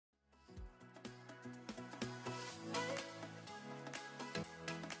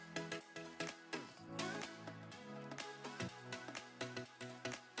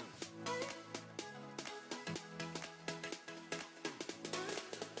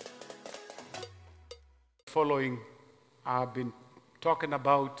following, I've been talking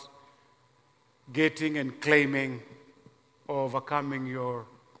about getting and claiming, overcoming your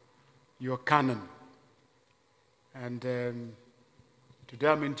canon. And today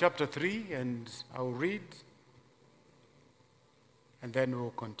I'm in chapter 3, and I'll read, and then we'll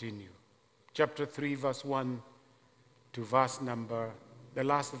continue. Chapter 3, verse 1 to the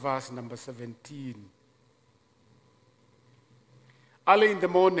last verse, number 17. Early in the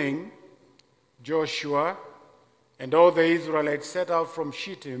morning, Joshua and all the Israelites set out from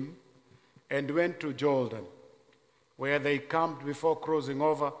Shittim and went to Jordan, where they camped before crossing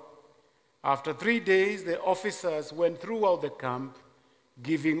over. After 3 days, the officers went throughout the camp,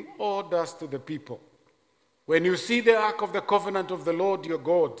 giving orders to the people. When you see the ark of the covenant of the Lord your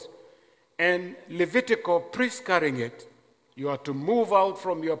God and Levitical priests carrying it, you are to move out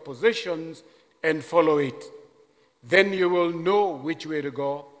from your positions and follow it. Then you will know which way to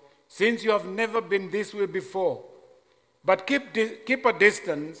go, since you have never been this way before. But keep a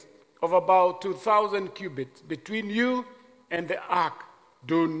distance of about 2,000 cubits between you and the ark.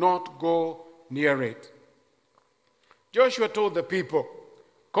 Do not go near it. Joshua told the people,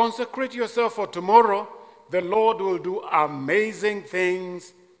 consecrate yourself, for tomorrow the Lord will do amazing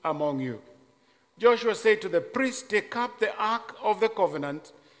things among you. Joshua said to the priests, take up the ark of the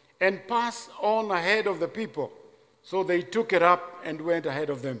covenant and pass on ahead of the people. So they took it up and went ahead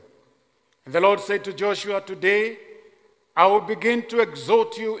of them. And the Lord said to Joshua, today I will begin to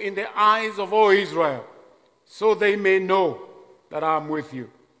exalt you in the eyes of all Israel, so they may know that I am with you,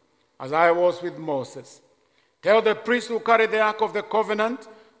 as I was with Moses. Tell the priests who carry the ark of the covenant,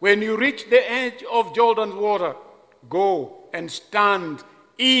 when you reach the edge of Jordan's water, go and stand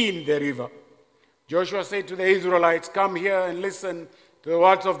in the river. Joshua said to the Israelites, come here and listen to the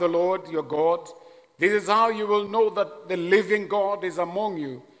words of the Lord your God. This is how you will know that the living God is among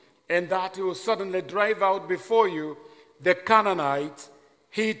you, and that he will suddenly drive out before you the Canaanites,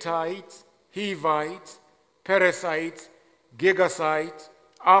 Hittites, Hivites, Perizzites, Girgashites,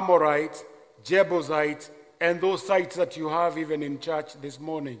 Amorites, Jebusites, and those sites that you have even in church this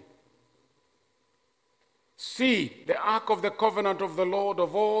morning. See, the ark of the covenant of the Lord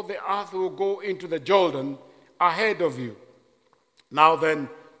of all the earth will go into the Jordan ahead of you. Now then,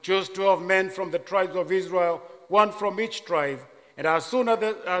 choose 12 men from the tribes of Israel, one from each tribe, and as soon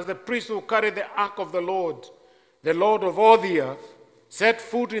as the priests who carry the ark of the Lord of all the earth, set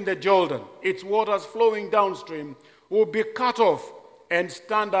foot in the Jordan, its waters flowing downstream will be cut off and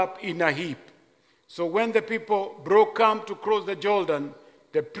stand up in a heap. So when the people broke camp to cross the Jordan,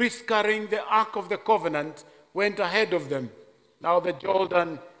 the priests carrying the ark of the covenant went ahead of them. Now the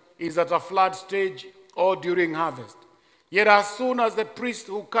Jordan is at a flood stage or during harvest. Yet as soon as the priests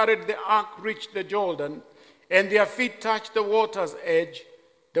who carried the ark reached the Jordan, and their feet touched the water's edge,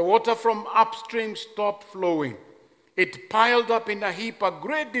 the water from upstream stopped flowing. It piled up in a heap a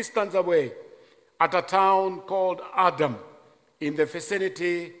great distance away at a town called Adam in the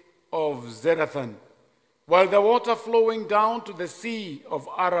vicinity of Zarethan, while the water flowing down to the sea of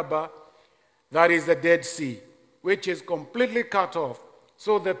Arabah, that is the Dead Sea, which is completely cut off.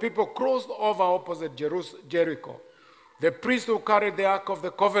 So the people crossed over opposite Jericho. The priest who carried the ark of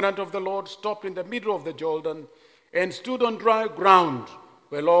the covenant of the Lord stopped in the middle of the Jordan and stood on dry ground,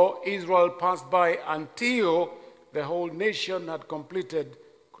 where all Israel passed by until the whole nation had completed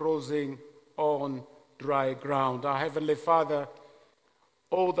crossing on dry ground. Our Heavenly Father,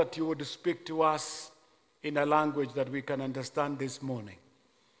 oh, that you would speak to us in a language that we can understand this morning.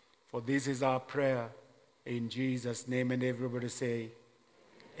 For this is our prayer in Jesus' name, and everybody say,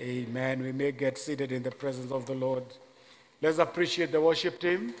 amen. We may get seated in the presence of the Lord. Let's appreciate the worship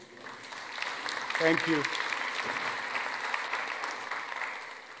team. Thank you.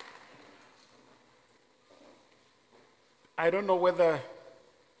 I don't know whether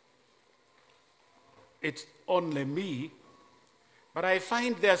it's only me, but I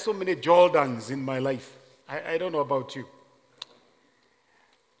find there are so many Jordans in my life. I don't know about you.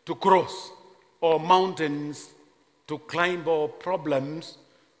 To cross, or mountains, to climb, or problems,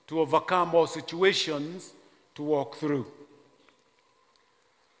 to overcome, or situations to walk through.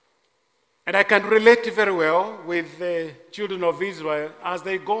 And I can relate very well with the children of Israel as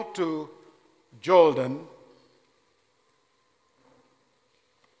they go to Jordan.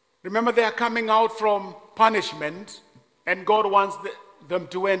 Remember, they are coming out from punishment, and God wants them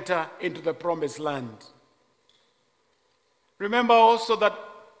to enter into the promised land. Remember also that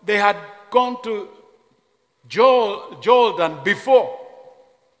they had gone to Jordan before.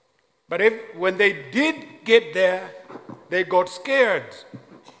 But when they did get there, they got scared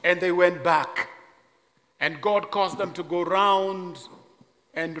and they went back. And God caused them to go round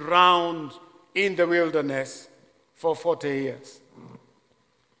and round in the wilderness for 40 years.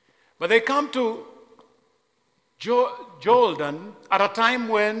 But they come to Jordan at a time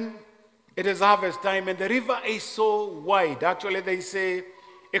when it is harvest time, and the river is so wide. Actually, they say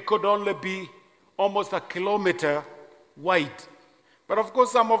it could only be almost a kilometer wide. But of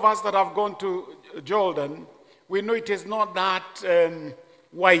course, some of us that have gone to Jordan, we know it is not that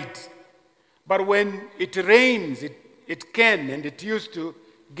wide. But when it rains, it can, and it used to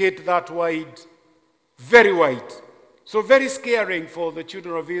get that wide, very wide. So very scaring for the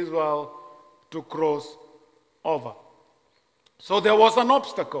children of Israel to cross over. So there was an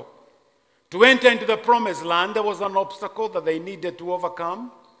obstacle. To enter into the promised land, there was an obstacle that they needed to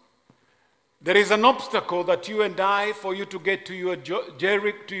overcome. There is an obstacle that you and I, for you to get to your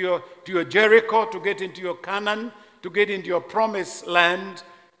Jericho, to get into your Canaan, to get into your promised land,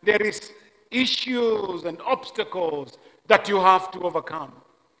 there is issues and obstacles that you have to overcome.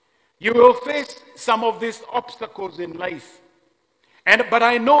 You will face some of these obstacles in life. But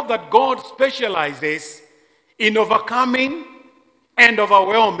I know that God specializes in overcoming and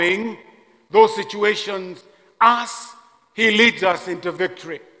overwhelming those situations as He leads us into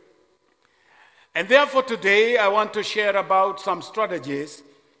victory. And therefore today I want to share about some strategies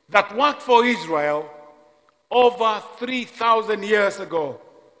that worked for Israel over 3,000 years ago,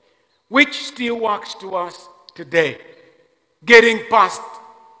 which still works to us today. Getting past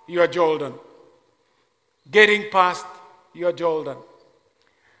your Jordan. Getting past your Jordan.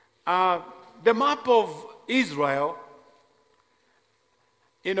 The map of Israel,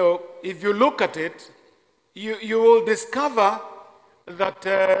 you know, if you look at it, you will discover that,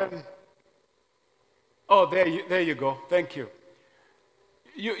 there you go, thank you.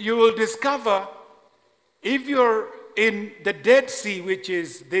 You will discover, if you're in the Dead Sea, which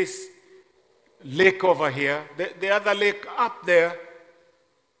is this lake over here, the other lake up there,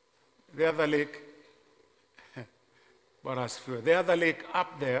 the other lake, the other lake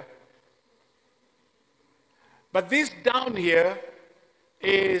up there, but this down here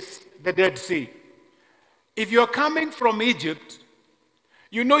is the Dead Sea. If you're coming from Egypt,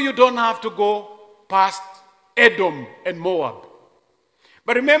 you know you don't have to go past Edom and Moab.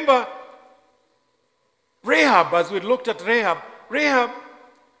 But remember, Rahab, as we looked at Rahab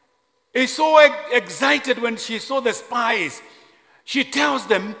is so excited when she saw the spies. She tells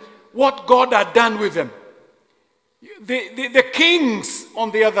them what God had done with them. The kings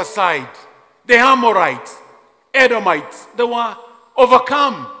on the other side, the Amorites, Edomites, they were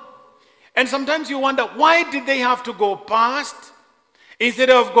overcome. And sometimes you wonder, why did they have to go past instead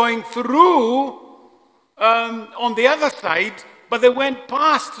of going through on the other side? But they went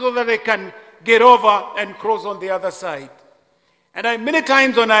past so that they can get over and cross on the other side. And many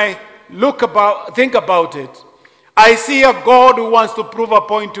times when I think about it, I see a God who wants to prove a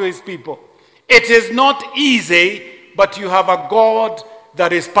point to His people. It is not easy, but you have a God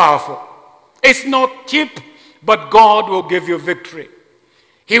that is powerful. It's not cheap, but God will give you victory.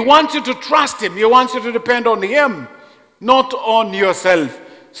 He wants you to trust Him. He wants you to depend on Him, not on yourself.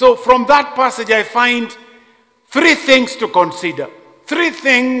 So from that passage, I find 3 things to consider. 3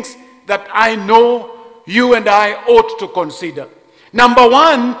 things that I know you and I ought to consider. Number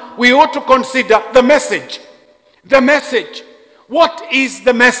 1, we ought to consider the message. The message. What is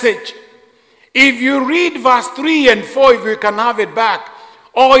the message? If you read verse 3 and 4, if you can have it back,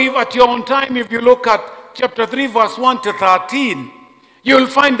 or if at your own time, if you look at chapter 3, verse 1 to 13, you'll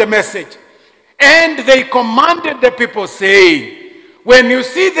find the message. And they commanded the people, saying, when you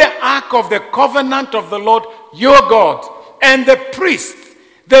see the ark of the covenant of the Lord your God, and the priests,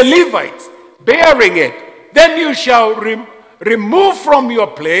 the Levites, bearing it, then you shall remove from your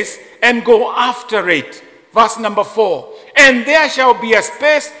place and go after it. Verse number 4. And there shall be a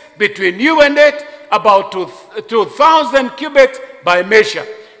space between you and it, about 2,000 cubits by measure.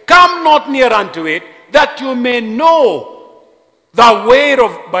 Come not near unto it, that you may know the way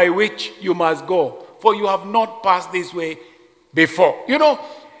by which you must go, for you have not passed this way before. You know,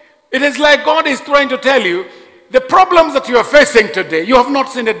 it is like God is trying to tell you, the problems that you are facing today, you have not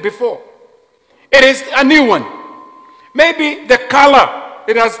seen it before. It is a new one. Maybe the color,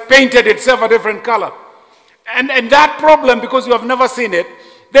 it has painted itself a different color. And that problem, because you have never seen it,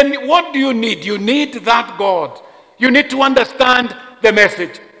 then what do you need? You need that God. You need to understand the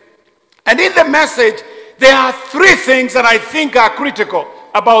message. And in the message, there are 3 things that I think are critical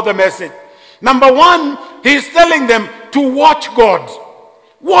about the message. Number 1, He's telling them to watch God.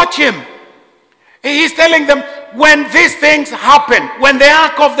 Watch Him. He's telling them when these things happen, when the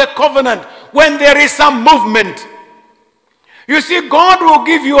Ark of the Covenant, when there is some movement. You see, God will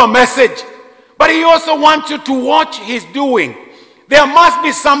give you a message, but He also wants you to watch His doing. There must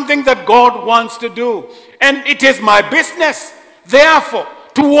be something that God wants to do. And it is my business, therefore,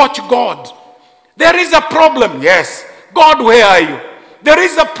 to watch God. There is a problem, yes. God, where are you? There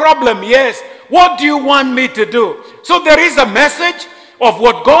is a problem, yes. What do you want me to do? So there is a message of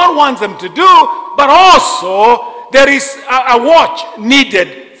what God wants them to do, but also there is a watch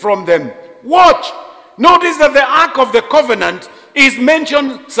needed from them. Watch. Notice that the Ark of the Covenant is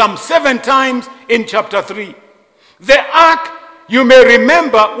mentioned some 7 times in chapter 3. The Ark, you may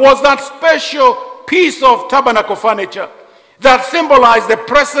remember, was that special piece of tabernacle furniture that symbolized the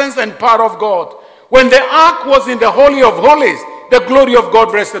presence and power of God. When the Ark was in the Holy of Holies, the glory of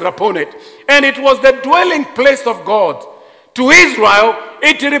God rested upon it. And it was the dwelling place of God. To Israel,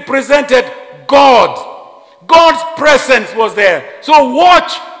 it represented God. God's presence was there. So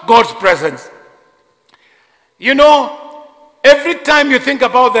watch God's presence. You know, every time you think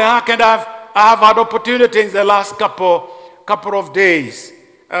about the Ark, and I have had opportunity in the last couple of days,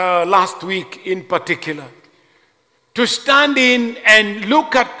 last week in particular, to stand in and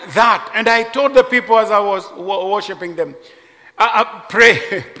look at that. And I told the people as I was worshiping them,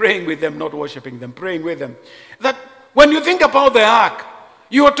 praying with them, not worshiping them, praying with them, that when you think about the Ark,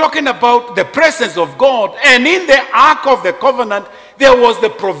 you are talking about the presence of God. And in the Ark of the Covenant, there was the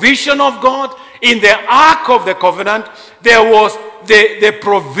provision of God. In the Ark of the Covenant, there was the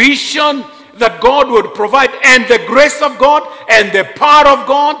provision that God would provide, and the grace of God, and the power of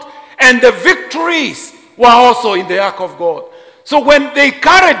God, and the victories were also in the Ark of God. So when they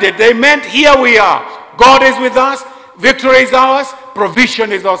carried it, they meant, here we are. God is with us. Victory is ours.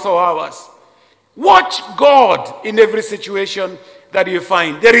 Provision is also ours. Watch God in every situation that you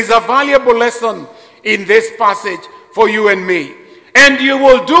find. There is a valuable lesson in this passage for you and me. And you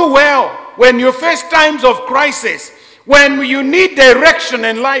will do well when you face times of crisis, when you need direction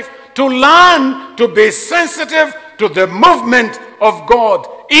in life, to learn to be sensitive to the movement of God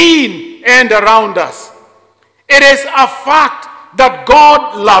in and around us. It is a fact that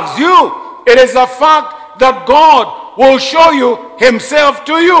God loves you. It is a fact that God will show you himself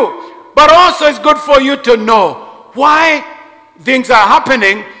to you. But also it's good for you to know why things are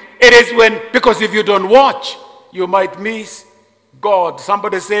happening. It is because if you don't watch, you might miss God.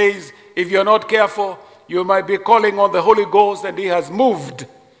 Somebody says, if you're not careful, you might be calling on the Holy Ghost and he has moved.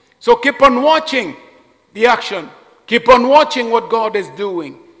 So keep on watching the action. Keep on watching what God is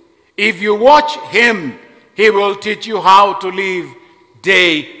doing. If you watch him, he will teach you how to live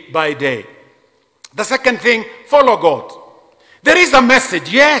day by day. The second thing, follow God. There is a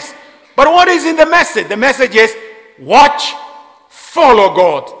message, yes. But what is in the message? The message is, watch, follow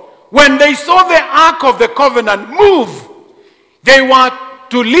God. When they saw the Ark of the Covenant move, they were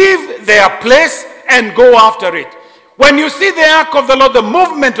to leave their place and go after it. When you see the Ark of the Lord, the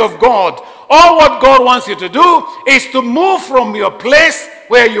movement of God, all what God wants you to do is to move from your place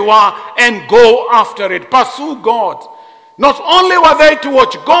where you are and go after it. Pursue God. Not only were they to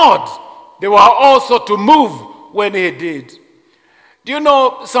watch God, they were also to move when he did. Do you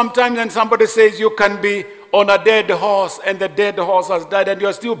know, sometimes when somebody says you can be on a dead horse and the dead horse has died and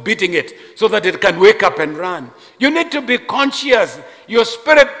you're still beating it so that it can wake up and run. You need to be conscious. Your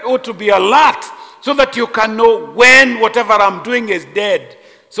spirit ought to be alert so that you can know when whatever I'm doing is dead,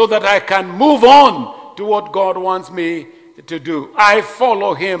 so that I can move on to what God wants me to do. I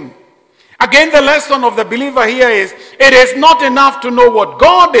follow him. Again, the lesson of the believer here is, it is not enough to know what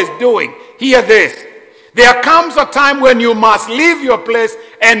God is doing. Hear this. There comes a time when you must leave your place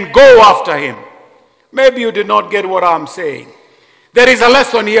and go after him. Maybe you did not get what I'm saying. There is a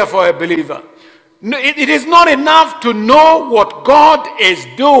lesson here for a believer. It is not enough to know what God is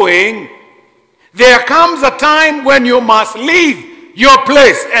doing. There comes a time when you must leave your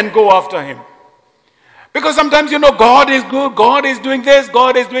place and go after him. Because sometimes, you know, God is good, God is doing this,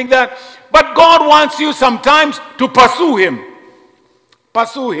 God is doing that. But God wants you sometimes to pursue him.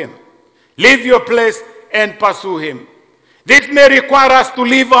 Pursue him. Leave your place and pursue him. This may require us to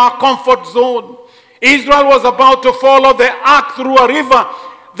leave our comfort zone. Israel was about to follow the ark through a river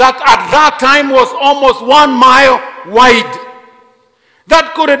that at that time was almost 1 mile wide.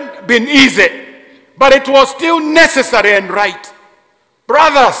 That couldn't been easy, but it was still necessary and right.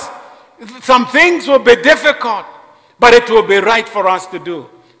 Brothers, some things will be difficult, but it will be right for us to do.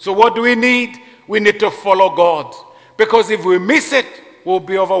 So what do we need? We need to follow God. Because if we miss it, we'll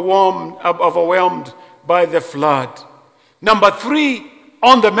be overwhelmed by the flood. Number 3,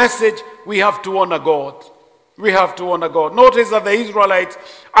 on the message, we have to honor God. We have to honor God. Notice that the Israelites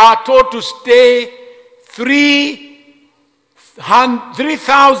are told to stay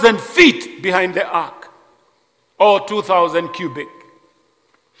 3,000 feet behind the ark, or 2,000 cubic.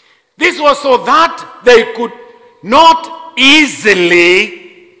 This was so that they could not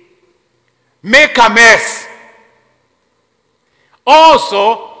easily make a mess.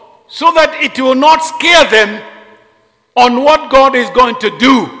 Also, so that it will not scare them on what God is going to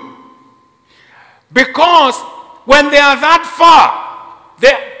do. Because when they are that far,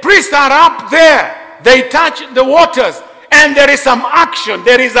 the priests are up there, they touch the waters, and there is some action,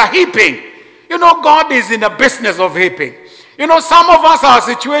 there is a heaping. You know, God is in the business of heaping. You know, some of us, our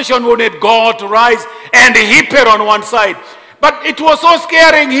situation would need God to rise and heap it on one side. But it was so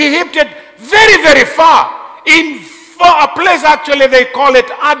scaring, he heaped it very, very far. In a place, actually, they call it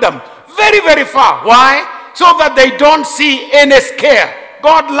Adam. Very, very far. Why? So that they don't see any scare.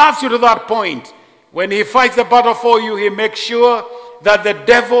 God loves you to that point. When he fights the battle for you, he makes sure that the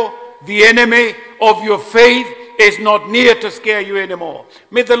devil, the enemy of your faith, is not near to scare you anymore.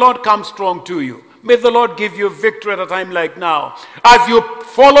 May the Lord come strong to you. May the Lord give you victory at a time like now. As you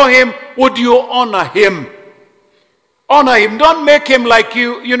follow him, would you honor him? Honor him. Don't make him like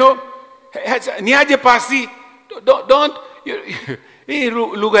you know. Niaje pasi. Don't. Hii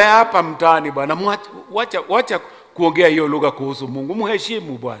lugha hapa mtaani bwana. Wacha kuongea hiyo lugha kuhusu Mungu.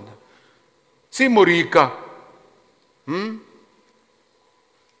 Mheshimu bwana. Si murika.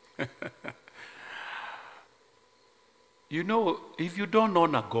 You know, if you don't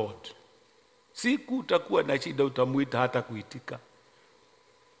honor God, siku utakuwa na shida, utamuita hata kuitika.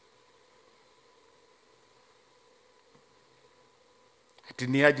 Ati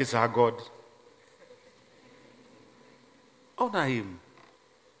ni aje sa God. Honor him.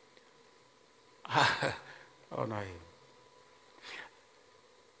 Honor him.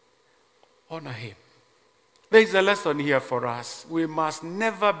 Honor him. There is a lesson here for us. We must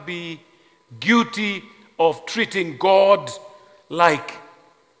never be guilty of treating God like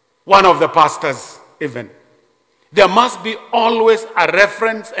one of the pastors even. There must be always a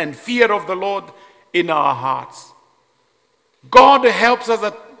reverence and fear of the Lord in our hearts. God helps us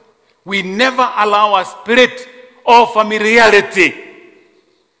that we never allow a spirit of familiarity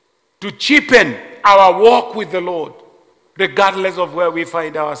to cheapen our walk with the Lord. Regardless of where we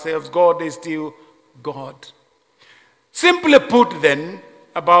find ourselves, God is still God. Simply put then,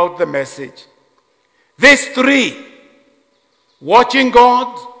 about the message, these three, watching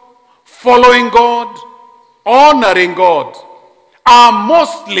God, following God, honoring God, are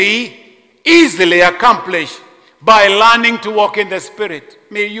mostly easily accomplished by learning to walk in the Spirit.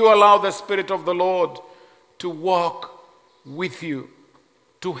 May you allow the Spirit of the Lord to walk with you,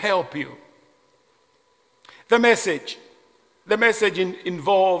 to help you. The message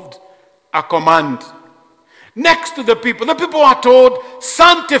involved a command. Next to the people are told,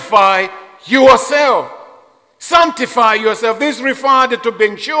 sanctify yourself. Sanctify yourself. This referred to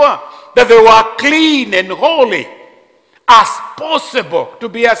being sure that they were clean and holy as possible, to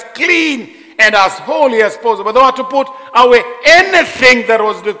be as clean and as holy as possible. They were to put away anything that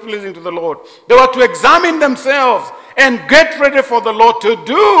was displeasing to the Lord. They were to examine themselves and get ready for the Lord to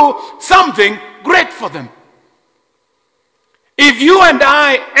do something great for them. If you and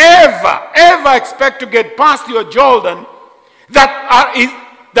I ever expect to get past your Jordan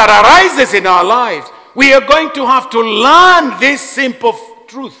that arises in our lives, we are going to have to learn this simple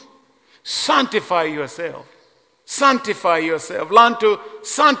truth. Sanctify yourself. Sanctify yourself. Learn to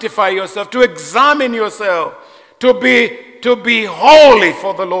sanctify yourself, to examine yourself, to be holy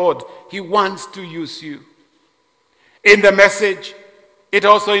for the Lord. He wants to use you. In the message, it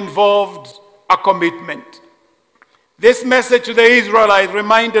also involved a commitment. This message to the Israelites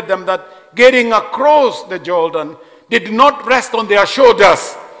reminded them that getting across the Jordan did not rest on their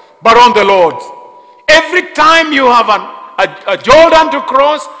shoulders, but on the Lord's. Every time you have a Jordan to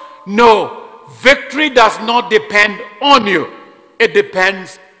cross, no, victory does not depend on you. It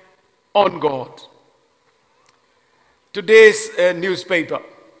depends on God. Today's newspaper,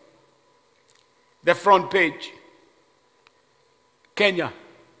 the front page, Kenya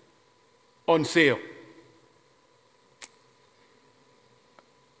on sale.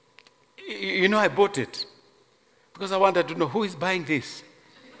 You know, I bought it because I wanted to know who is buying this.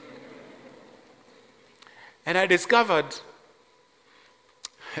 And I discovered,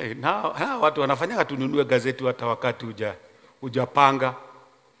 hey, now watu wanafanya tununue gazeti hata wakati hujapanga.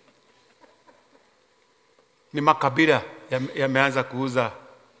 Ni makabila yameanza kuuza.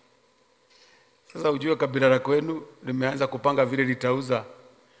 Sasa ujue kabila la kwenu limeanza kupanga vile litauza.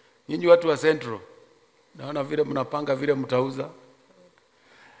 Nyinyi watu wa Central, naona vile mnapanga vile mtauza.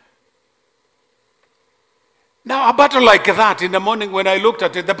 Now, a battle like that, in the morning when I looked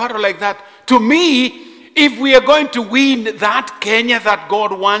at it, the battle like that, to me, if we are going to win that Kenya that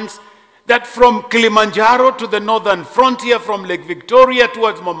God wants, that from Kilimanjaro to the northern frontier, from Lake Victoria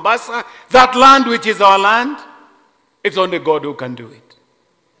towards Mombasa, that land which is our land, It's only God who can do it.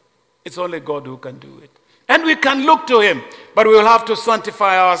 It's only God who can do it. And we can look to him, but we will have to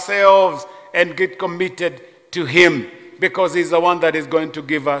sanctify ourselves and get committed to him, because he's the one that is going to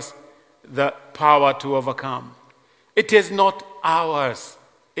give us the power to overcome. It is not ours,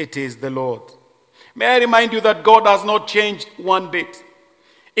 it is the Lord. May I remind you that God has not changed one bit.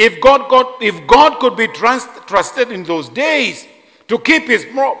 If God could be trusted in those days to keep his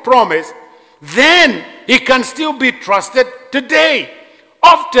promise, then he can still be trusted today.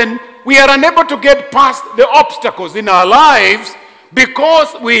 Often we are unable to get past the obstacles in our lives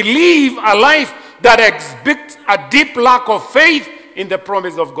because we live a life that exhibits a deep lack of faith in the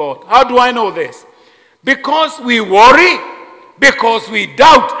promise of God. How do I know this? Because we worry, because we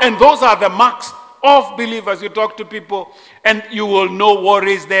doubt, and those are the marks of believers. You talk to people and you will know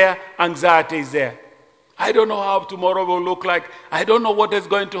worry is there, anxiety is there. I don't know how tomorrow will look like. I don't know what is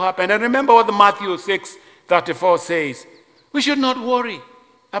going to happen. And remember what the Matthew 6:34 says. We should not worry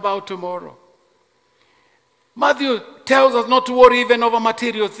about tomorrow. Matthew tells us not to worry even over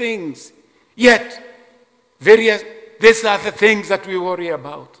material things. Yet, these are the things that we worry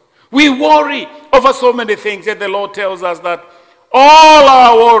about. We worry over so many things, and the Lord tells us that all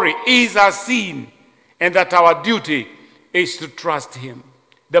our worry is a sin, and that our duty is to trust him.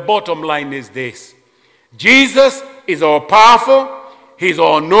 The bottom line is this: Jesus is all powerful, he's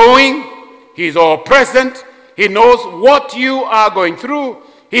all knowing, he's all present, he knows what you are going through,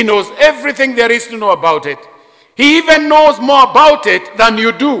 he knows everything there is to know about it. He even knows more about it than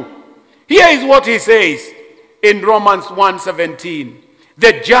you do. Here is what he says in Romans 1:17.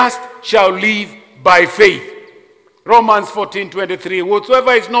 The just shall live by faith. Romans 14:23.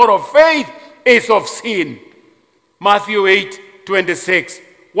 Whatsoever is not of faith is of sin. Matthew 8:26.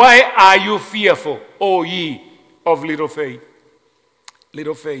 Why are you fearful, O ye of little faith?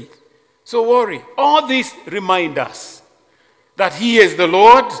 Little faith. So worry. All these remind us that he is the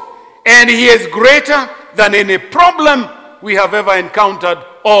Lord, and he is greater than any problem we have ever encountered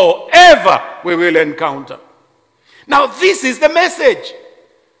or ever we will encounter. Now this is the message.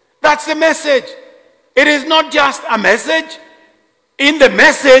 That's the message. It is not just a message. In the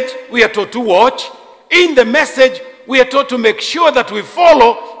message, we are taught to watch. In the message, we are taught to make sure that we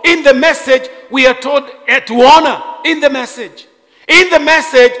follow. In the message, we are taught to honor. In the message,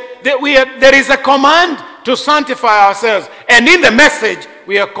 there is a command to sanctify ourselves. And in the message,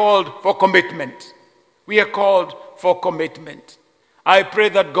 we are called for commitment. We are called for commitment. I pray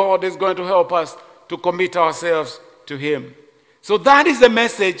that God is going to help us to commit ourselves to him. So that is the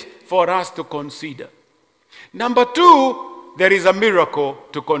message for us to consider. Number two, there is a miracle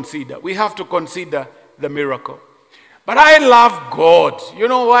to consider. We have to consider the miracle. But I love God. You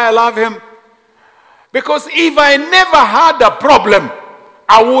know why I love him? Because if I never had a problem,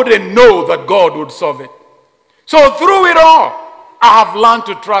 I wouldn't know that God would solve it. So through it all, I have learned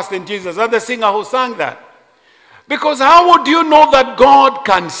to trust in Jesus. That's the singer who sang that. Because how would you know that God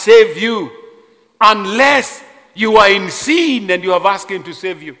can save you unless you are in sin and you have asked him to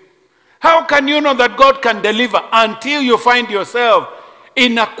save you? How can you know that God can deliver until you find yourself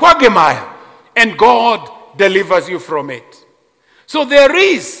in a quagmire and God delivers you from it? So there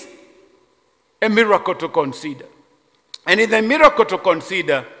is a miracle to consider. And in the miracle to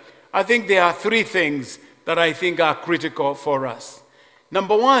consider, I think there are three things that I think are critical for us.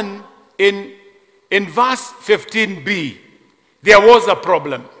 Number one, in verse 15b, there was a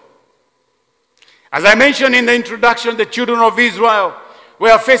problem. As I mentioned in the introduction, the children of Israel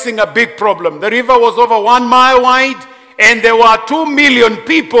were facing a big problem. The river was over 1 mile wide, and there were 2 million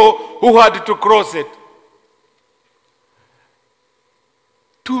people who had to cross it.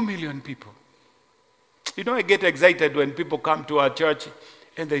 2 million people. You know, I get excited when people come to our church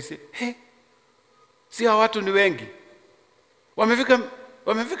and they say, hey, si hawa watu ni wengi.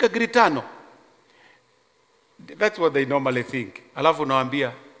 Wamefika gritano. That's what they normally think. Alafu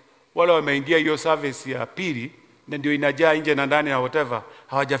nawaambia, wale wameingia hiyo service ya pili, na ndio inajaa nje na ndani na whatever,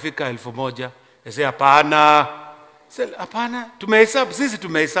 hawajafika 1,000. Sasa hapana. Sasa hapana, tumehesabu, sisi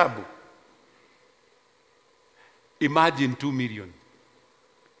tumehesabu. Imagine 2 million.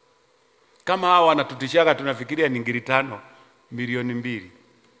 Kama hawa wanatutishaga tunafikiria ni ngiri 5, milioni 2.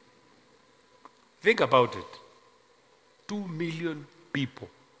 Think about it. 2 million people.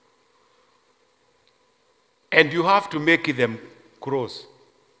 And you have to make them cross.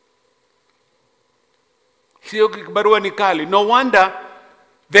 Sio kibarua ni kali. No wonder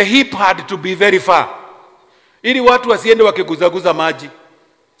the hip had to be very far. Ili watu wasiende wakiguzaguza maji.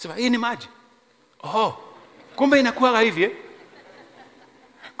 Sema, hii ni maji. Oh, kumbe inakuwa hivi eh?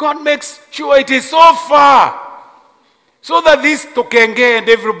 God makes sure it is so far so that this tokenge and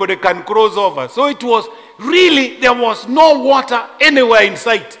everybody can cross over. So it was really there was no water anywhere in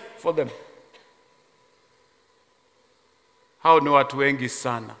sight for them. Hao ni watu wengi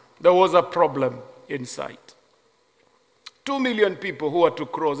sana. There was a problem in sight. 2 million people who were to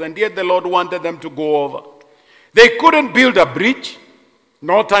cross, and yet the Lord wanted them to go over. They couldn't build a bridge,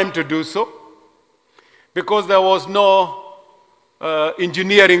 no time to do so, because there was no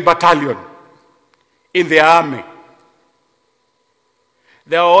engineering battalion in the army.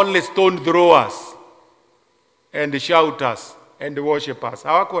 There were only stone throwers and shouters and worshipers.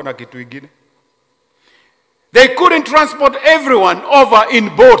 Hawakuwa na kitu ingine. They couldn't transport everyone over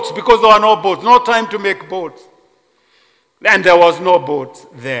in boats because there were no boats, no time to make boats. And there was no boats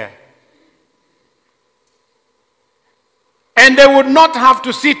there. And they would not have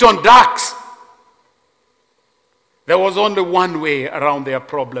to sit on ducks. There was only one way around their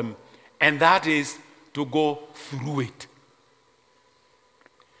problem, and that is to go through it.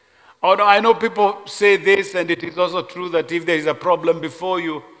 Although I know people say this, and it is also true that if there is a problem before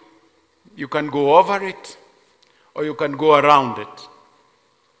you, you can go over it, or you can go around it.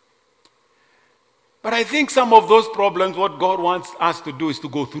 But I think some of those problems, what God wants us to do is to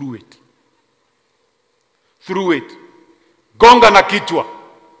go through it. Through it. Gonga na kichwa.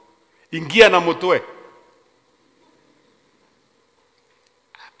 Ingia na mutwe.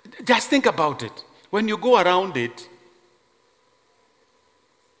 Just think about it. When you go around it,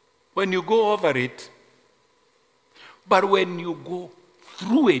 when you go over it, but when you go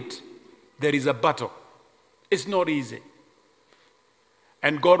through it, there is a battle. It's not easy.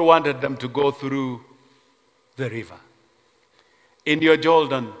 And God wanted them to go through the river. In your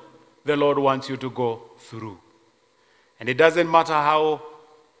Jordan, the Lord wants you to go through. And it doesn't matter how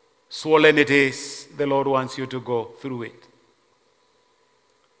swollen it is, the Lord wants you to go through it.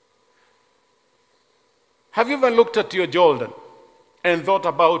 Have you ever looked at your Jordan and thought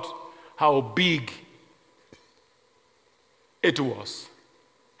about how big it was?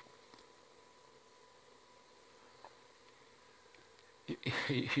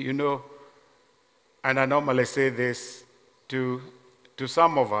 You know, and I normally say this to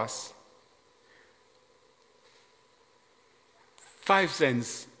some of us, 5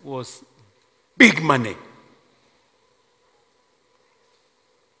 cents was big money.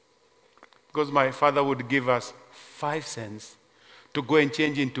 Because my father would give us 5 cents to go and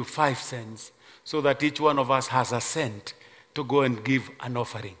change into 5 cents so that each one of us has a cent to go and give an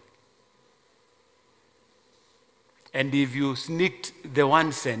offering. And if you sneaked the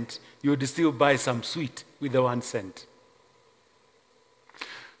 1 cent, you would still buy some sweet with the 1 cent.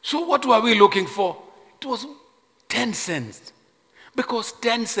 So what were we looking for? It was 10 cents. Because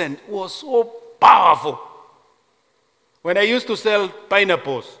 10 cents was so powerful. When I used to sell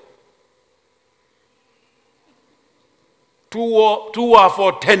pineapples, 2 were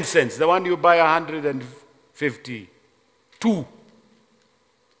for 10 cents. The one you buy 150. 2.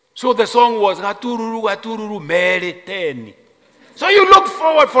 So the song was Gatururu, Gatururu, Mere 10. So you look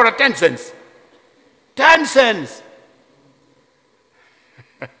forward for a 10 cents. 10 cents.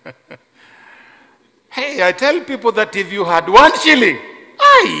 Hey, I tell people that if you had 1 shilling,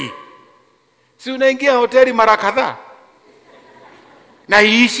 si unaingia hoteli mara kadhaa na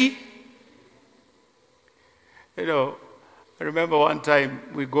iishi. You know, I remember one time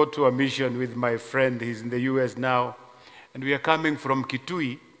we go to a mission with my friend. He's in the US now, and we are coming from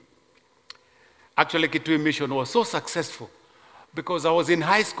Kitui. Actually, Kitui mission was so successful because I was in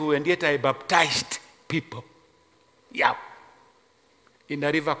high school and yet I baptized people. Yeah. In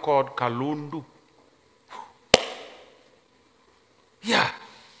a river called Kalundu. Yeah.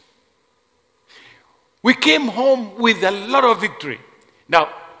 We came home with a lot of victory. Now,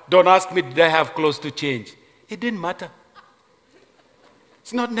 don't ask me, did I have clothes to change? It didn't matter.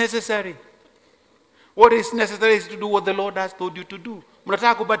 It's not necessary. What is necessary is to do what the Lord has told you to do.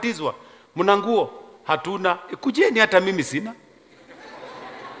 Mnataka kubatizwa? Muna nguo? Hatuna. Kujeni hata mimi sina.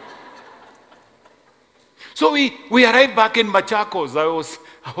 So we arrived back in Machakos. I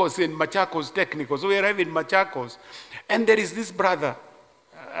was in Machakos Technical. So we arrived in Machakos. And there is this brother.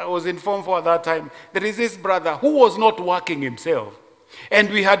 I was informed for that time. There is this brother who was not working himself. And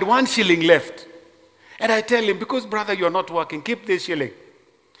we had 1 shilling left. And I tell him, because brother, you're not working, keep this shilling.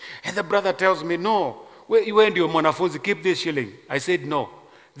 And the brother tells me, no, when do you mwanafunzi, keep this shilling? I said, no.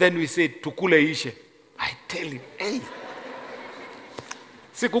 Then we said, tukule ishe. I tell him, hey.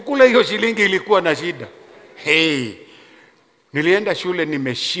 Sikukula hiyo shilingi ilikuwa na shida. Hey. Nilienda shule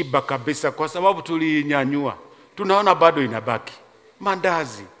nimeshiba kabisa kwa sababu tuliinyanyua. Tunaona bado inabaki.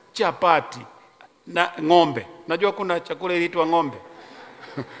 Mandazi, chapati, na ng'ombe. Najua kuna chakula inaitwa ng'ombe.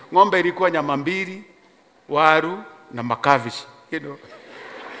 Ng'ombe ilikuwa nyama mbili, waru na makavishi, you know.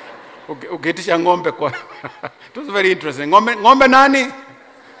 Ukitisha ng'ombe kwa it was very interesting. Ng'ombe nani?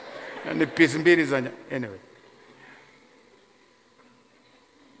 Ni piece mbili za anyway.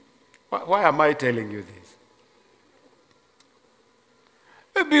 Why am I telling you this?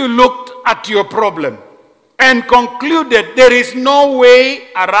 Maybe you looked at your problem and concluded there is no way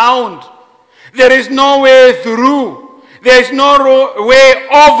around. There is no way through. There is no way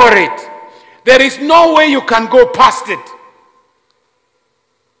over it. There is no way you can go past it.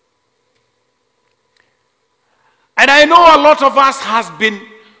 And I know a lot of us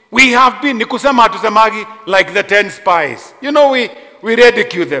we have been, nikusema hatusemagi, like the 10 spies. You know, we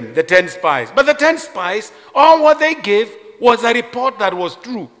ridicule them, the 10 spies. But the 10 spies, all what they gave was a report that was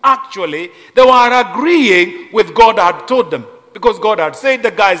true. Actually, they were agreeing with God had told them. Because God had said the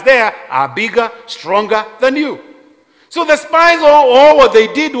guys there are bigger, stronger than you. So the spies, all what they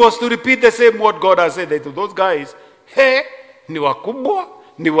did was to repeat the same word God had said. They told those guys, hey, ni wakubwa,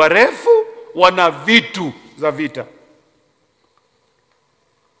 ni warefu, wana vitu za vita.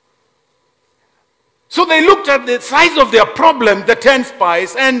 So they looked at the size of their problem, the 10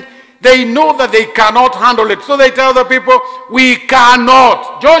 spies, and they know that they cannot handle it. So they tell the people, we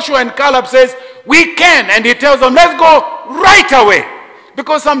cannot. Joshua and Caleb says, we can. And he tells them, let's go right away.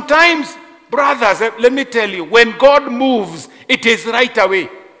 Because sometimes, brothers, let me tell you, when God moves, it is right away.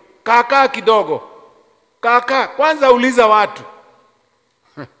 Kaka kidogo. Kaka, kwanza uliza watu.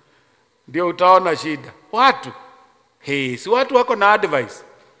 Ndio utaona shida. Watu. Hey, si watu wako na advice.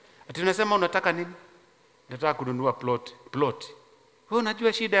 Ati unasema unataka nini? Nataka kununua plot. Wewe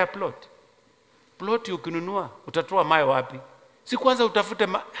unajua shida ya plot? Plot ukinunua, utatoa mawe wapi? Si kwanza utafute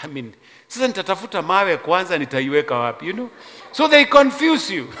sasa nitatafuta mawe kwanza nitaiweka wapi, you know? So they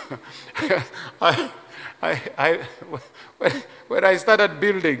confuse you. When I started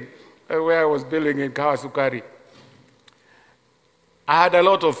building, where I was building in Kawasukari, I had a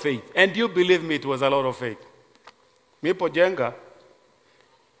lot of faith. And you believe me, it was a lot of faith. Mipo jenga,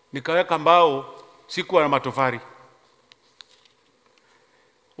 nikaweka mbao, sikuwa na matofari.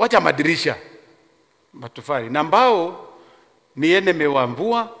 Wacha madirisha, matofari. Na mbao, niende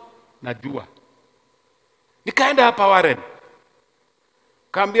mewambua na jua. Nikaenda hapa Warren.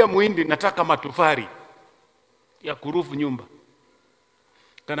 Kaambia muhindi nataka matofari ya kurufu nyumba.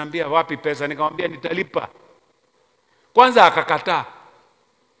 Kanambia wapi pesa? Nikamwambia nitalipa. Kwanza akakataa.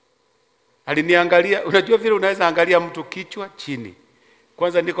 Aliniangalia, unajua vile unaweza angalia mtu kichwa chini.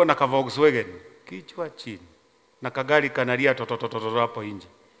 Kwanza niko na Volkswagen, kichwa chini. Na kagari kanalia tototototo hapo nje.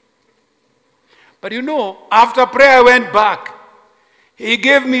 But you know, after prayer I went back. He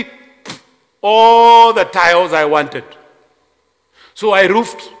gave me all the tiles I wanted. So I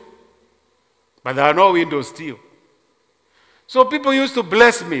roofed. But there are no windows still. So people used to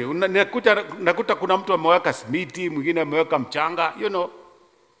bless me. Nakuta kuna mtu ameweka simiti, mwingine ameweka mchanga, you know.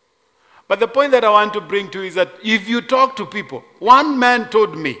 But the point that I want to bring to is that if you talk to people, one man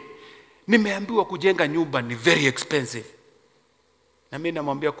told me, nimeambiwa kujenga nyumba ni very expensive. Na mimi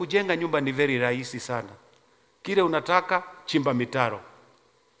namwambia kujenga nyumba ni very rahisi sana. Kile unataka chimba mitaro.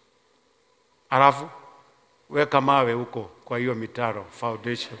 Alafu weka mawe huko kwa hiyo mitaro,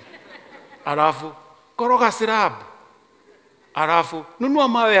 foundation. Alafu koroga slab. Alafu nunua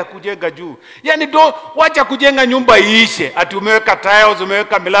mawe ya kujenga juu. Yani wacha kujenga nyumba iishe. Ati umeweka tiles,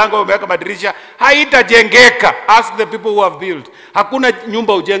 umeweka milango, umeweka madirisha, haitajengeka. Ask the people who have built. Hakuna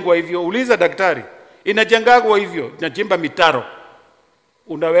nyumba ujengwa hivyo. Uliza daktari. Inajengagwa hivyo, inachimba mitaro.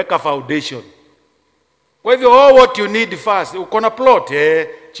 Unaweka foundation. Kwa hivyo all what you need first, uko na plot,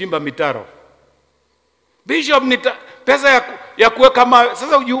 chimba mitaro. Bishop pesa ya kuweka mawe.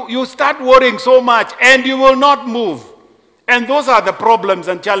 Sasa you start worrying so much and you will not move. And those are the problems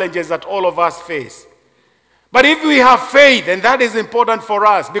and challenges that all of us face. But if we have faith, and that is important for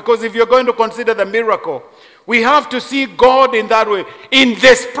us, because if you're going to consider the miracle, we have to see God in that way. In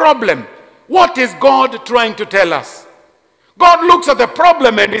this problem, what is God trying to tell us? God looks at the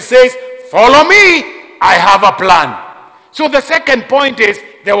problem and he says, follow me, I have a plan. So the second point is,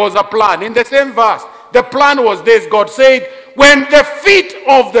 there was a plan. In the same verse, the plan was this. God said, when the feet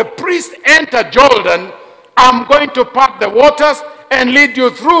of the priest enter Jordan, I'm going to part the waters and lead you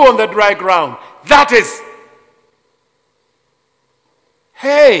through on the dry ground. That is,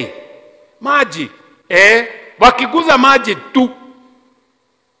 hey, maji, wakiguza maji tu.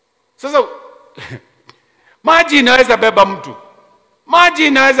 Sasa, maji inaweza beba mtu. Maji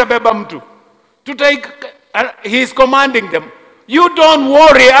inaweza beba mtu. He is commanding them. You don't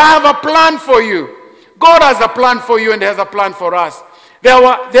worry, I have a plan for you. God has a plan for you and has a plan for us. There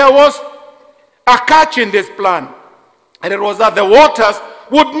was a catch in this plan. And it was that the waters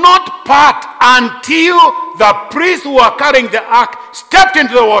would not part until the priests who were carrying the ark stepped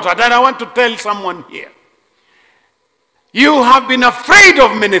into the water. And I want to tell someone here, you have been afraid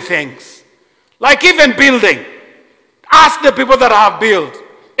of many things, like even building. Ask the people that have built.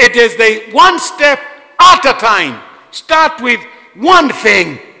 It is the one step at a time. Start with one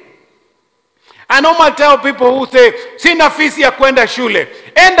thing. I normally tell people who say, sina fisi ya kwenda shule.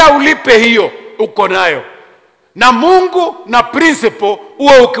 Enda ulipe hiyo, uko nayo. Na Mungu na principle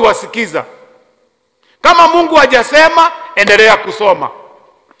uwe ukiwasikiza. Kama Mungu hajasema, endelea kusoma.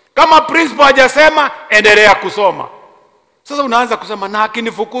 Kama principle hajasema, endelea kusoma. Sasa unaanza kusema, na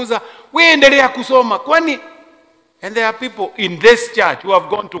akinifukuza, wewe endelea kusoma. Kwani? And there are people in this church who have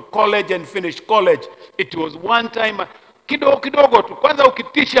gone to college and finished college. It was one time, kidogo tu. Kwanza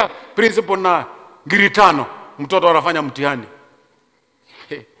ukitisha principle na ngiri 5, mtoto anafanya mtihani.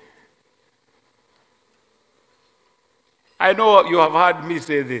 I know you have heard me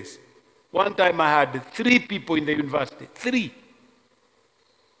say this. One time I had 3 people in the university. 3.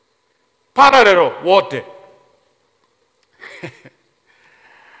 Parallel, wote.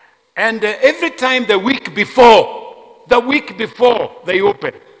 And every time the week before they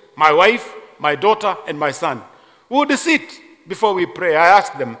open, my wife, my daughter, and my son would sit before we pray. I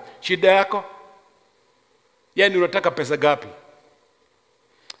asked them, shida yako? Yani unataka pesa gapi?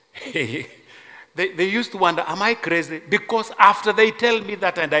 They used to wonder, am I crazy? Because after they tell me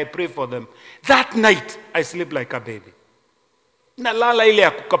that and I pray for them, that night I sleep like a baby. Nalala ile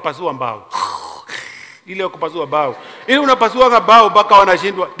ya kukapasua mbao. Ile ya kupasua bao. Ile unapasua bao baka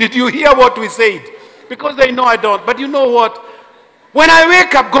wanashindwa. Did you hear what we said? Because they know I don't. But you know what? When I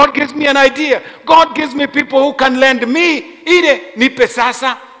wake up, God gives me an idea. God gives me people who can lend me. Ile nipe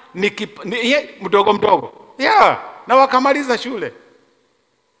sasa, mdogo. Yeah, na wakamaliza shule.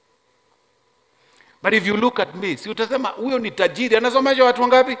 But if you look at me, si utasema huyo ni tajiri, anasomesha watu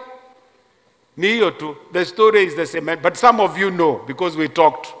wangapi? Ni hiyo tu. The story is the same. But some of you know because we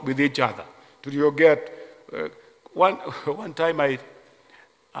talked with each other. Did you get one time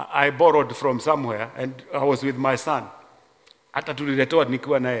I borrowed from somewhere and I was with my son. Hata tuliletewa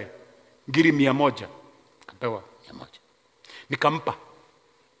nikiwa naye ngiri 100. Kapewa 100. Nikampa.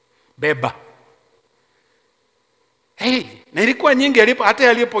 Beba. Hey, na ilikuwa nyingi hata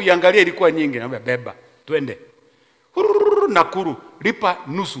alipoiangalia ilikuwa nyingi. Naambia beba, twende. Nakuru, lipa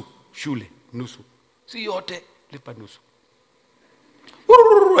nusu shule, nusu. Si yote, lipa nusu.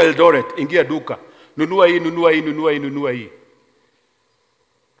 Eldoret, ingia duka. Nunua hii.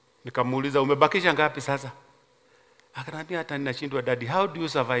 Nikamuuliza, umebakisha ngapi sasa? Akaniambia hata ninashindwa, daddy, how do you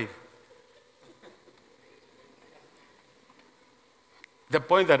survive? The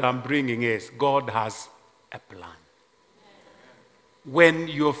point that I'm bringing is God has a plan. When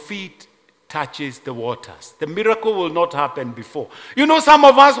your feet touches the waters, the miracle will not happen before. You know, some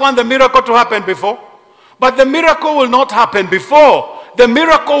of us want the miracle to happen before, but the miracle will not happen before. The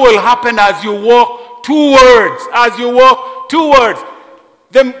miracle will happen as you walk towards. As you walk towards.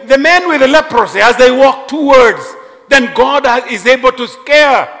 The men with the leprosy, as they walk towards, then God is able to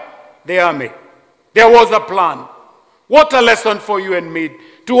scare the army. There was a plan. What a lesson for you and me.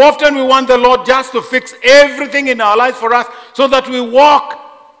 Too often we want the Lord just to fix everything in our lives for us so that we walk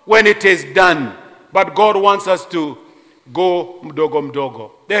when it is done. But God wants us to go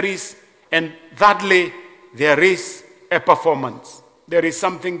mdogo. And thirdly, there is a performance. There is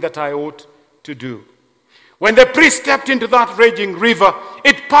something that I ought to do. When the priest stepped into that raging river,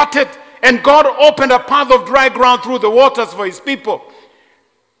 it parted and God opened a path of dry ground through the waters for his people.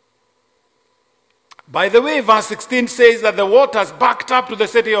 By the way, verse 16 says that the waters backed up to the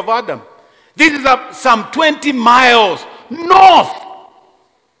city of Adam. This is some 20 miles north.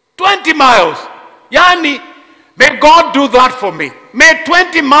 20 miles. Yani, may God do that for me. May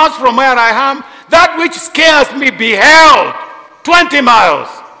 20 miles from where I am, that which scares me be held 20 miles.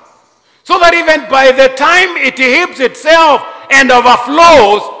 So that even by the time it heaps itself and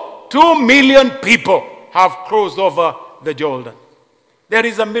overflows, 2 million people have crossed over the Jordan. There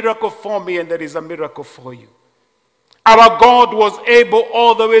is a miracle for me and there is a miracle for you. Our God was able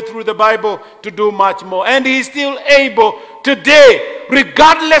all the way through the Bible to do much more. And he is still able today,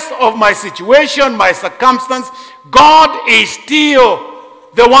 regardless of my situation, my circumstance. God is still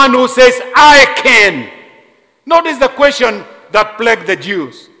the one who says, I can. Notice the question that plagued the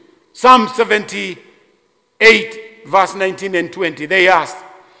Jews. Psalm 78, verse 19 and 20. They asked,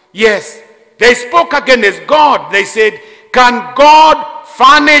 yes, they spoke against God. They said, can God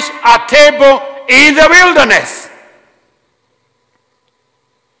furnish a table in the wilderness?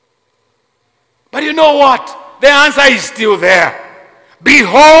 But you know what? The answer is still there.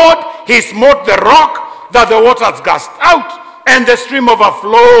 Behold, he smote the rock that the waters gushed out and the stream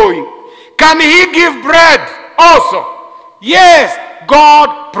overflowing. Can he give bread also Yes,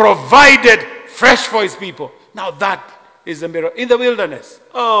 God provided fresh for his people. Now that is a miracle. In the wilderness,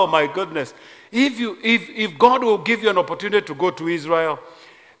 oh my goodness. If God will give you an opportunity to go to Israel,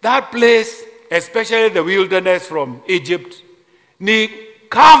 that place, especially the wilderness from Egypt, ni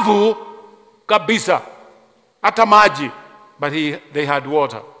kavu kabisa, hata maji, but they had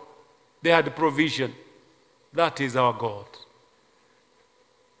water. They had provision. That is our God.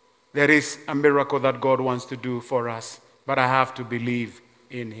 There is a miracle that God wants to do for us, but I have to believe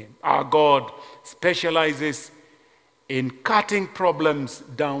in him. Our God specializes in cutting problems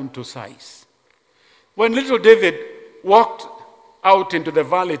down to size. When little David walked out into the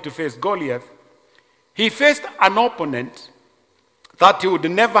valley to face Goliath, he faced an opponent that he would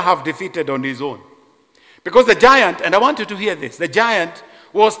never have defeated on his own. Because the giant, and I want you to hear this, the giant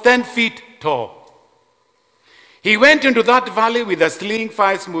was 10 feet tall. He went into that valley with a sling,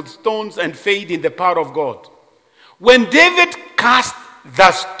 5 smooth stones, and faith in the power of God. When David cast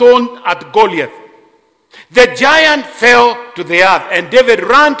the stone at Goliath, the giant fell to the earth, and David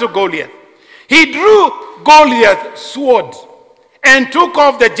ran to Goliath. He drew Goliath's sword and took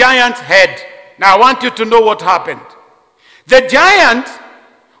off the giant's head. Now I want you to know what happened. The giant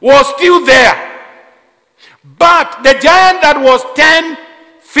was still there, but the giant that was 10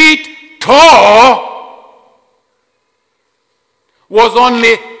 feet tall was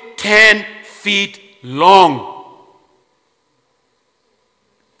only 10 feet long.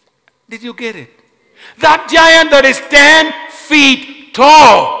 Did you get it? That giant that is 10 feet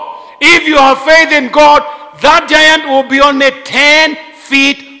tall, if you have faith in God, that giant will be only 10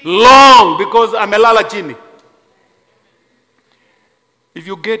 feet long, because amelala chini. If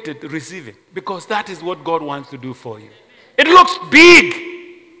you get it, receive it, because that is what God wants to do for you. It looks big,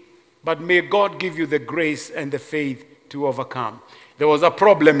 but may God give you the grace and the faith to overcome. There was a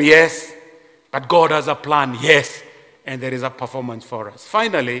problem, yes, but God has a plan, yes, and there is a performance for us.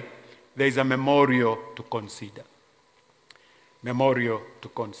 Finally, there is a memorial to consider. Memorial to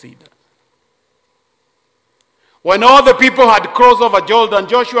consider. When all the people had crossed over Jordan,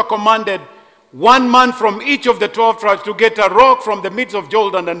 Joshua commanded one man from each of the 12 tribes to get a rock from the midst of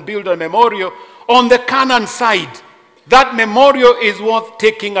Jordan and build a memorial on the Canaan side. That memorial is worth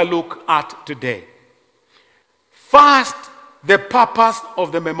taking a look at today. First, the purpose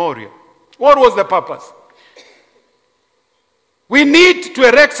of the memorial. What was the purpose? We need to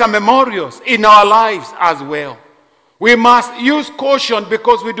erect some memorials in our lives as well. We must use caution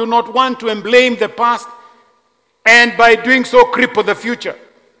because we do not want to blame the past and by doing so cripple the future.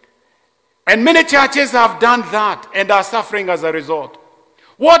 And many churches have done that and are suffering as a result.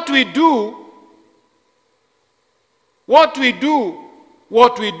 What we do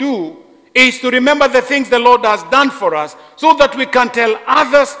is to remember the things the Lord has done for us so that we can tell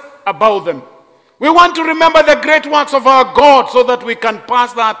others about them. We want to remember the great works of our God so that we can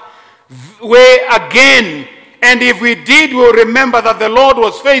pass that way again. And if we did, we'll remember that the Lord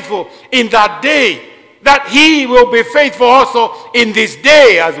was faithful in that day, that he will be faithful also in this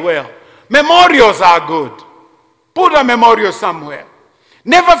day as well. Memorials are good. Put a memorial somewhere.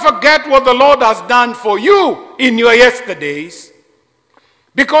 Never forget what the Lord has done for you in your yesterdays,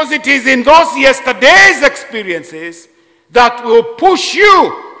 because it is in those yesterday's experiences that will push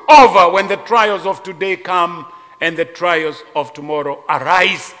you over when the trials of today come and the trials of tomorrow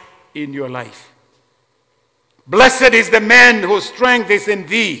arise in your life. Blessed is the man whose strength is in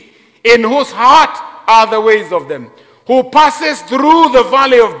thee, in whose heart are the ways of them, who passes through the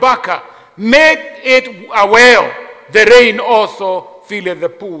valley of Baca, make it a well, the rain also filleth the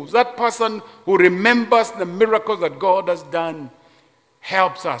pools. That person who remembers the miracles that God has done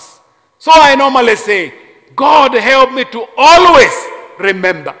helps us. So I normally say, God help me to always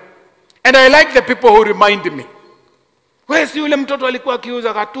remember. And I like the people who remind me. Where's yule mtoto alikuwa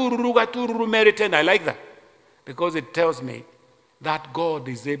akiuza katururu Mary 10? I like that. Because it tells me that God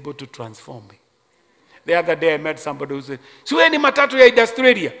is able to transform me. The other day I met somebody who said, "Sueni matatu ya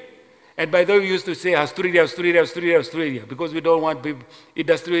Australia." And by the way, we used to say Australia, because we don't want people.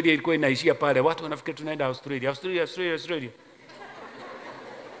 Australia ilikuwa inaishia pale. Watu wanafikiri tunaenda Australia.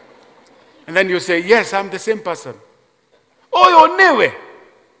 And then you say, "Yes, I'm the same person." Oh, you're newe.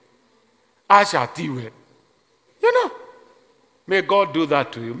 Ashatiwe. You know. May God do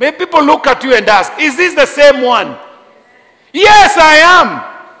that to you. May people look at you and ask, "Is this the same one?" Yes, I am.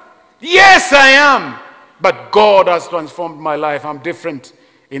 Yes, I am. But God has transformed my life. I'm different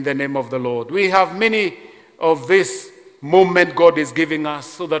in the name of the Lord. We have many of this movement God is giving us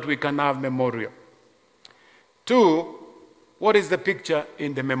so that we can have memorial. 2, what is the picture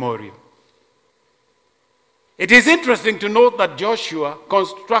in the memorial? It is interesting to note that Joshua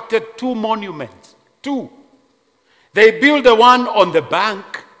constructed 2 monuments. 2. They built the one on the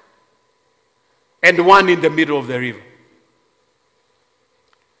bank and one in the middle of the river.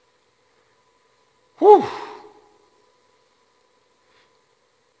 Whew.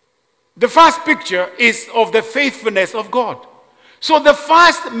 The first picture is of the faithfulness of God. So the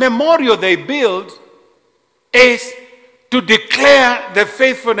first memorial they build is to declare the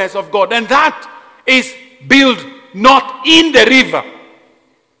faithfulness of God. And that is built not in the river,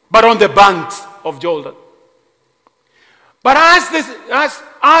 but on the banks of Jordan. But as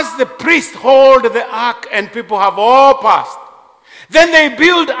the priests hold the ark and people have all passed, then they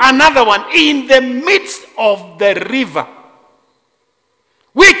build another one in the midst of the river,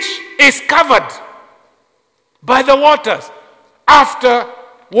 which is covered by the waters after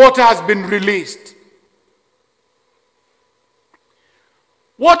water has been released.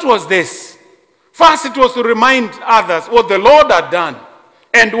 What was this? First, it was to remind others what the Lord had done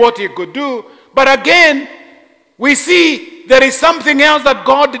and what he could do. But again, we see there is something else that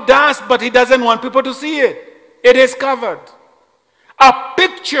God does, but he doesn't want people to see it. It is covered. A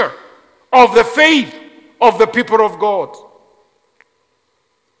picture of the faith of the people of God.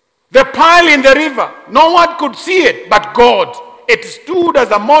 The pile in the river, no one could see it but God. It stood as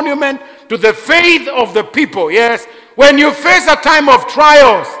a monument to the faith of the people. Yes, when you face a time of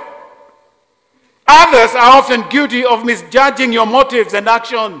trials, others are often guilty of misjudging your motives and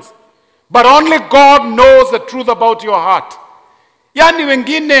actions. But only God knows the truth about your heart. Yani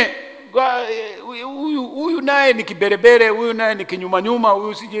wengine, huyu naye ni kiberebere, huyu naye ni kinyuma nyuma,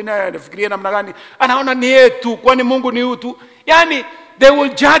 huyu siji naye anafikiria namna gani, anaona ni yeye tu, kwani Mungu ni huyu tu. Yani, they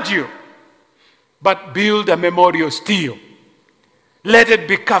will judge you. But build a memorial still. Let it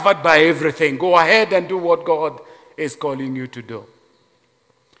be covered by everything. Go ahead and do what God is calling you to do.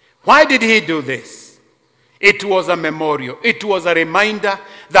 Why did he do this? It was a memorial. It was a reminder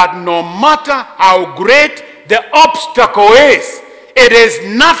that no matter how great the obstacle is, it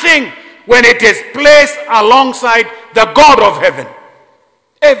is nothing when it is placed alongside the God of heaven.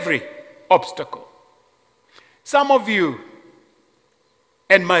 Every obstacle. Some of you,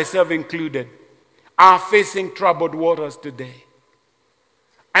 and myself included, are facing troubled waters today.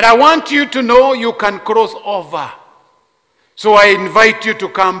 And I want you to know you can cross over. So I invite you to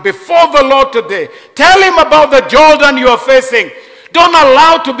come before the Lord today. Tell him about the Jordan you are facing. Don't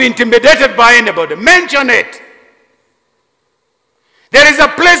allow to be intimidated by anybody. Mention it. There is a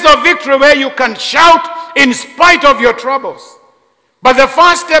place of victory where you can shout in spite of your troubles. But the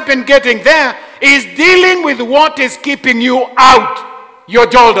first step in getting there is dealing with what is keeping you out your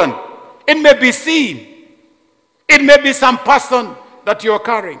Jordan. It may be seen. It may be some person that you're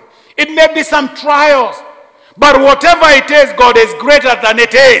carrying. It may be some trials. But whatever it is, God is greater than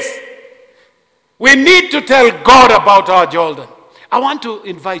it is. We need to tell God about our Jordan. I want to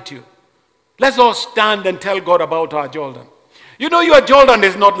invite you. Let's all stand and tell God about our Jordan. You know your Jordan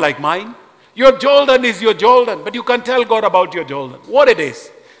is not like mine. Your Jordan is your Jordan. But you can tell God about your Jordan. What it is.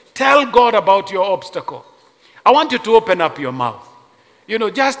 Tell God about your obstacle. I want you to open up your mouth. You know,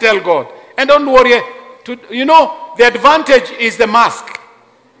 just tell God. And don't worry. You know, the advantage is the mask.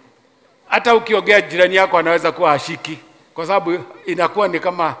 Hata ukiongea jirani yako anaweza kuwa hashiki. Kwa sababu inakuwa ni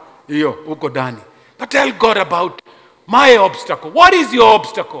kama hiyo uko ndani. But tell God about my obstacle. What is your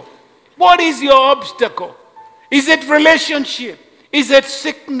obstacle? What is your obstacle? Is it relationship? Is it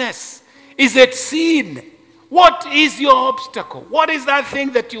sickness? Is it sin? What is your obstacle? What is that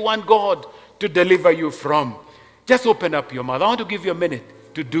thing that you want God to deliver you from? Just open up your mouth. I want to give you a minute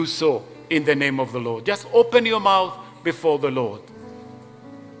to do so in the name of the Lord. Just open your mouth before the Lord.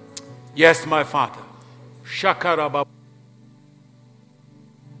 Yes, my Father. Shakarababa.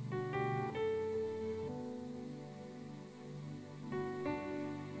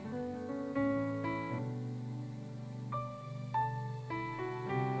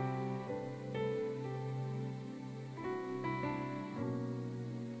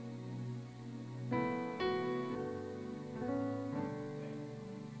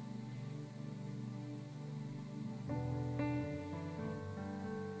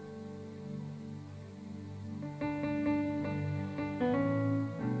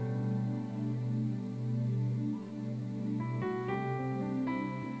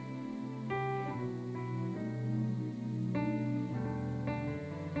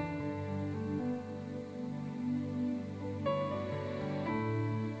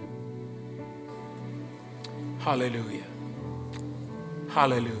 Hallelujah.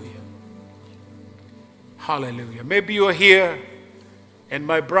 Hallelujah. Hallelujah. Maybe you're here and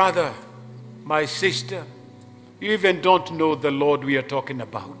my brother, my sister, you even don't know the Lord we are talking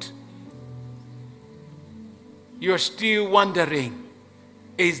about. You're still wondering,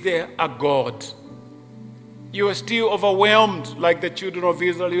 is there a God? You are still overwhelmed like the children of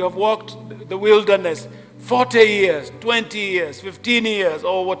Israel. You have walked the wilderness 40 years, 20 years, 15 years,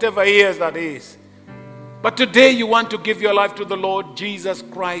 or whatever years that is. But today you want to give your life to the Lord Jesus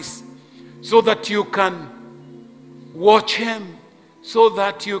Christ so that you can watch Him, so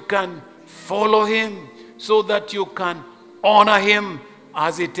that you can follow Him, so that you can honor Him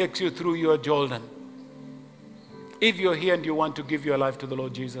as He takes you through your Jordan. If you're here and you want to give your life to the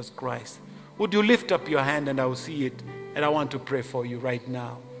Lord Jesus Christ, would you lift up your hand and I will see it, and I want to pray for you right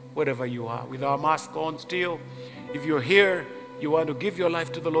now, wherever you are, with our mask on still. If you're here, you want to give your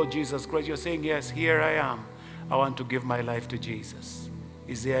life to the Lord Jesus Christ, you're saying, yes, here I am. I want to give my life to Jesus.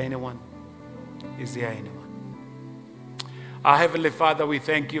 Is there anyone? Is there anyone? Our Heavenly Father, we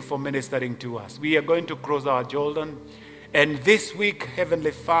thank you for ministering to us. We are going to cross our Jordan. And this week, Heavenly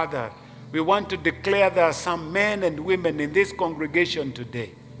Father, we want to declare there are some men and women in this congregation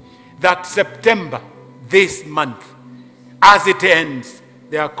today that September, this month, as it ends,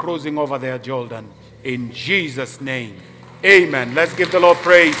 they are crossing over their Jordan. In Jesus' name, amen. Let's give the Lord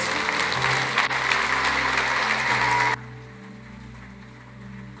praise.